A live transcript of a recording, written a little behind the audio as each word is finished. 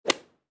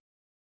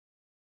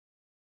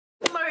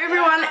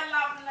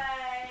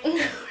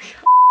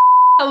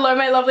Hello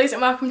my lovelies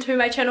and welcome to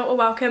my channel, or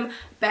welcome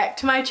back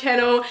to my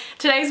channel.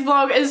 Today's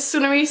vlog is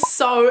going to be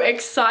so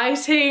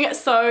exciting.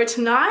 So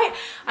tonight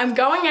I'm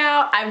going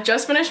out. I've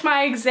just finished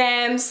my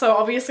exams, so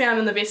obviously I'm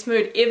in the best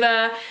mood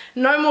ever.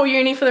 No more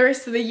uni for the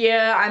rest of the year.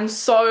 I'm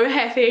so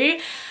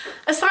happy.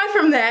 Aside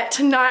from that,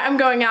 tonight I'm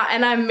going out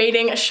and I'm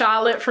meeting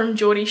Charlotte from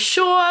Geordie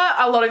Shore.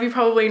 A lot of you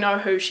probably know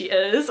who she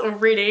is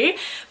already.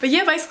 But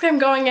yeah, basically I'm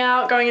going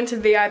out, going into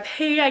VIP.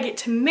 I get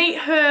to meet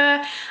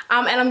her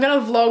and I'm going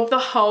to vlog the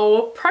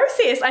whole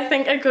process. I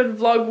think a good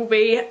vlog will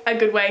be a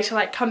good way to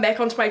like come back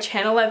onto my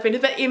channel. I've been a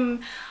bit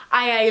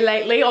MIA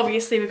lately,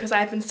 obviously because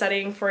I've been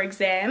studying for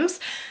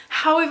exams.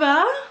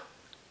 However,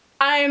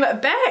 I'm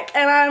back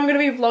and I'm going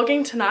to be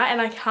vlogging tonight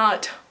and I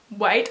can't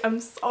wait. I'm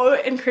so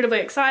incredibly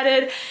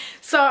excited.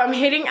 So I'm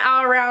heading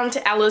around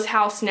to Ella's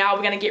house now.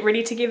 We're going to get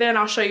ready together and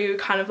I'll show you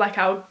kind of like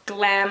our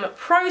glam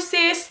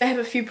process. I have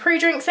a few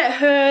pre-drinks at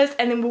hers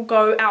and then we'll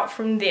go out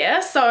from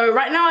there. So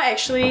right now I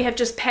actually have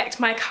just packed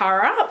my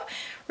car up,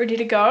 ready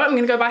to go. I'm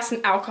going to go buy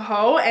some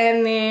alcohol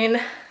and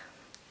then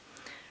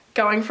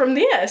going from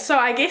there. So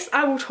I guess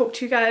I will talk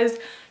to you guys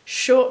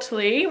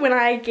shortly when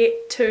I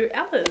get to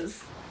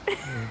Ella's.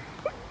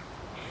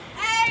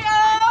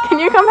 Can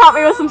you come help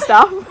me with some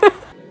stuff?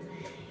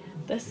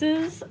 This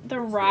is the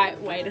right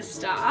way to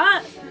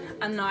start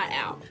a night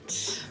out.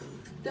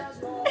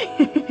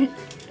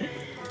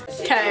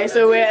 Okay,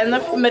 so we're in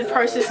the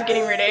mid-process of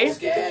getting ready.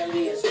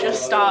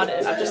 Just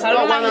started. I've just started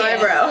on my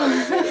eyebrow.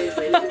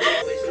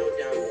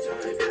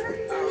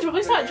 Should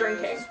probably start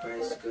drinking.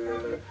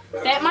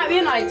 That might be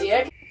an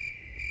idea.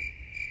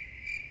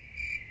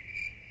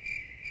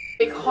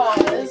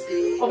 Because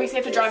obviously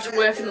I have to drive to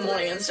work in the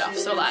morning and stuff,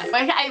 so like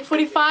at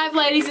 8:45,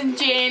 ladies and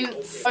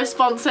gents. No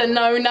sponsor,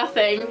 no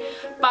nothing,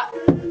 but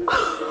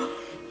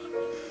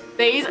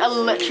these are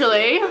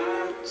literally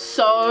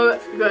so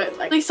good,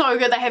 like they're so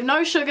good. They have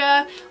no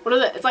sugar. What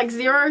is it? It's like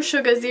 0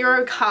 sugar,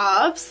 0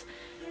 carbs.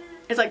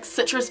 It's like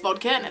citrus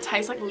vodka and it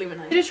tastes like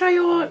lemonade. Did you try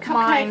your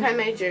cupcake I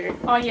made you?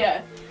 Oh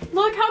yeah,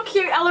 look how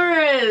cute Ella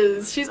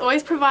is. She's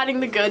always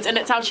providing the goods and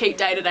it's our cheat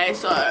day today,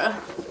 so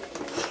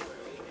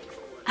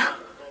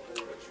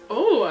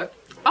oh,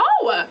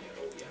 oh!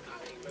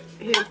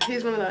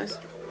 Here's one of those.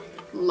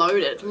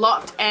 Loaded,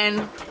 locked, and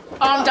oh,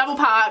 I'm double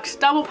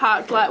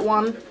parked like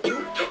one.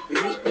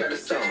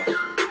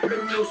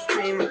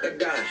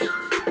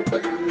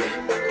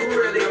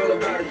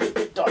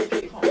 Don't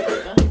keep on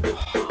over.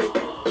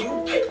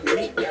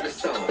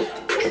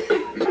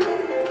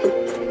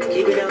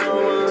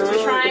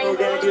 We're trying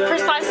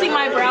precisely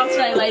my brow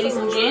today, ladies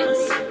and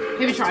gents.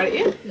 Have you tried it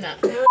yet? No.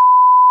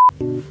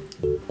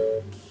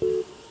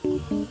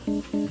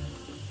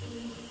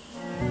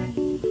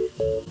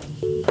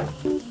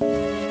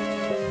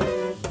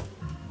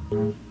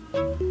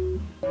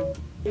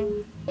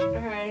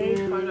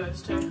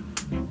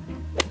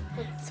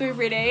 So we're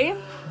ready,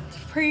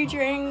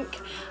 pre-drink.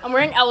 I'm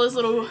wearing Ella's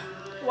little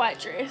white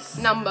dress.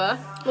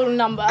 Little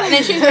number. And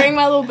then she's wearing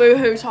my little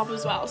boohoo top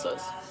as well, so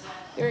it's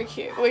very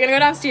cute. We're gonna go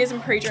downstairs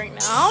and pre-drink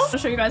now. I'll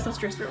show you guys this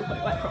dress real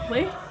quick, like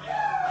properly.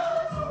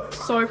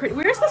 So pretty.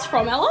 Where is this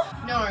from, Ella?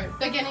 No,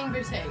 Beginning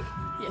Boutique.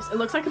 Yes, it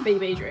looks like a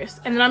BB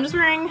dress. And then I'm just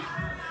wearing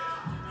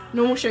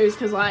normal shoes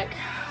because like,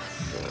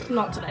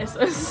 not today,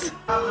 sis.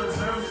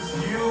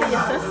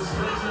 Yes, sis.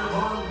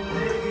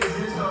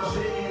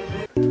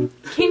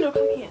 Kendall,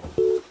 come here.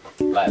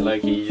 Like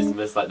Loki, you just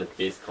missed like the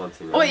best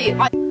content. Oh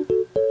yeah.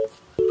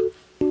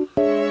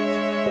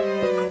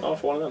 Oh,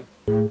 for one of them.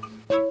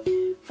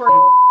 For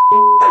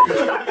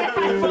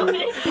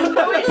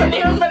we didn't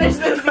even finish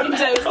this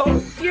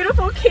sentence.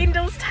 Beautiful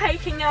Kendall's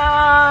taking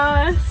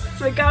us.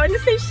 We're going to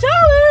see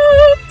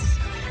Charlotte.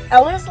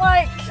 Ella's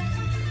like,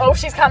 oh,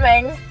 she's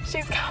coming.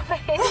 She's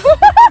coming.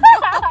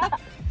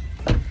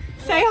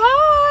 Say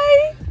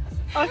hi.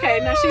 Okay,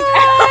 no, she's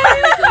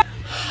out.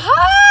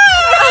 Hi.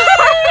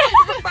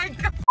 Oh my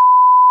God.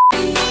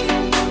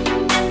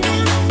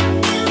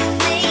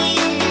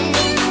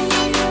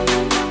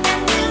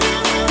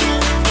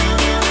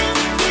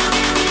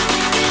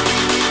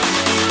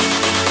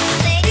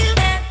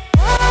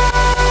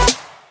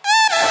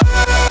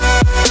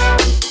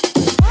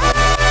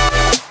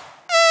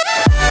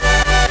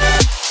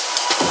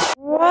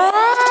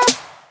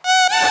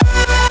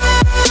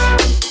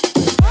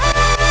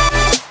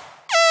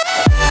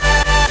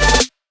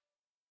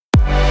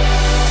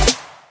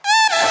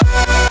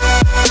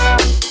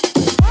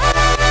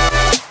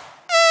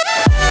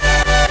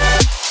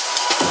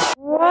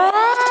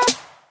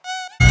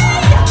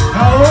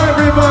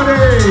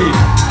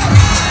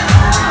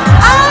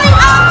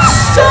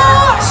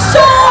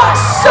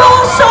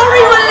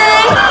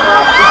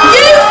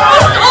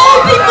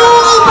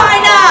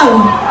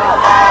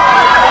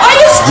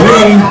 We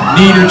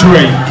need a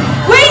drink.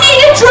 We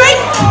need a drink!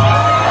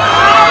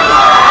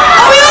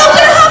 Are we all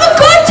gonna have a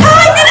good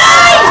time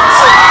tonight?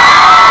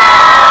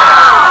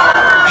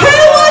 Who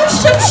wants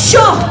some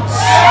shots?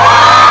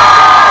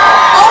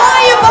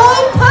 I am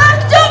all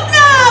packed up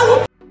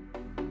now!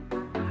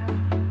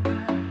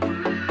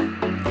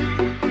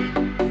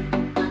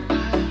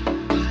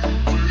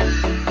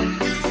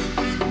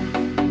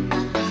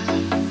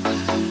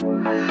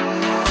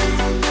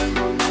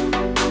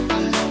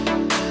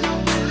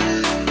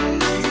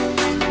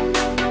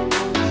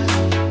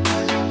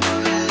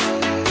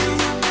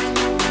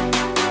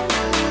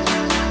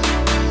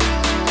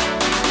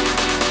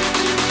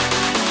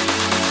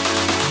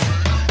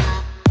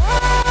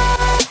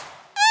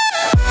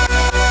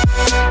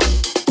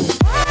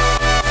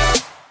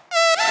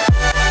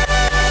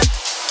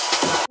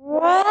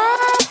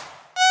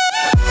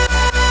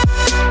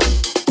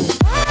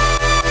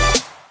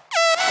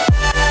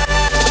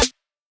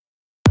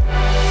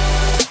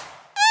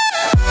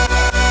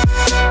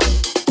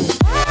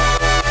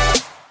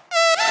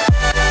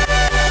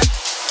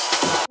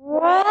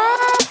 Okay,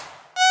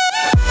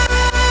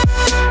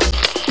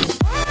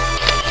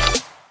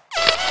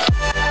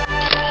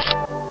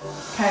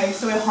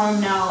 so we're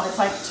home now. It's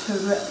like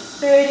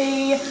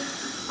 2:30.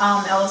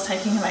 Ella's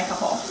taking her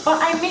makeup off.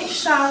 But I met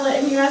Charlotte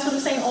and you guys would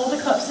have seen all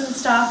the clips and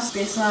stuff.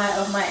 Best night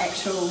of my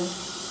actual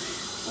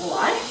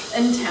life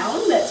in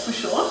town, that's for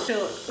sure.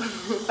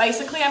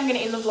 Basically, I'm gonna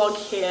end the vlog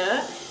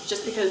here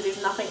just because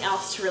there's nothing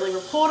else to really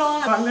report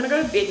on. I'm gonna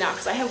go to bed now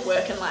because I have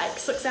work in like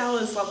 6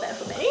 hours. Love that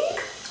for me.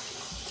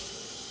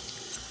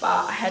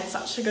 But I had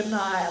such a good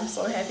night. I'm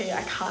so happy.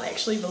 I can't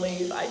actually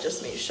believe I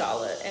just met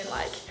Charlotte and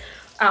like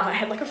I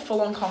had like a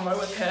full-on convo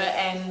with her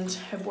and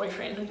her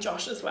boyfriend and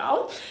Josh as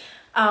well.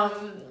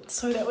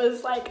 So that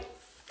was like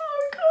so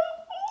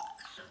cool.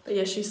 But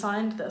yeah, she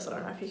signed this. I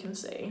don't know if you can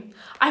see.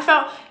 I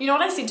felt, you know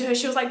what I said to her?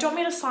 She was like, do you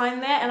want me to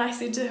sign that? And I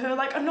said to her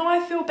like, oh no, I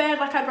feel bad.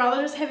 Like I'd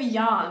rather just have a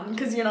yarn.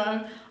 Because you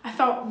know, I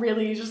felt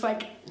really just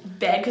like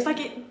bad. Because I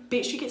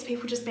bet she gets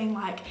people just being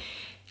like,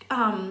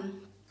 can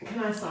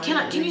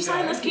you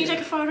sign this? Can you take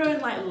a photo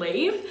and like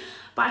leave?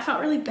 But I felt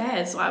really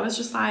bad. So I was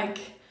just like,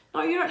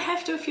 no, you don't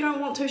have to if you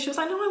don't want to. She was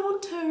like, no, I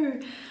want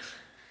to.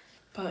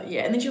 But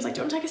yeah, and then she was like,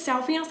 do you want to take a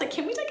selfie? And I was like,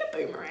 can we take a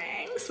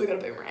boomerang? So we got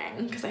a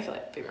boomerang because I feel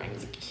like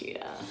boomerangs are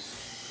cuter.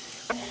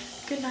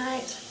 Good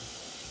night.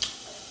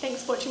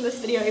 Thanks for watching this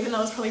video, even though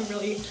it was probably a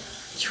really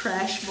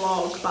trash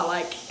vlog, but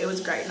like it was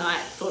a great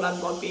night. Thought I'd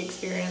vlog the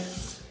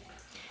experience.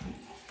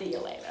 See you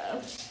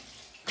later.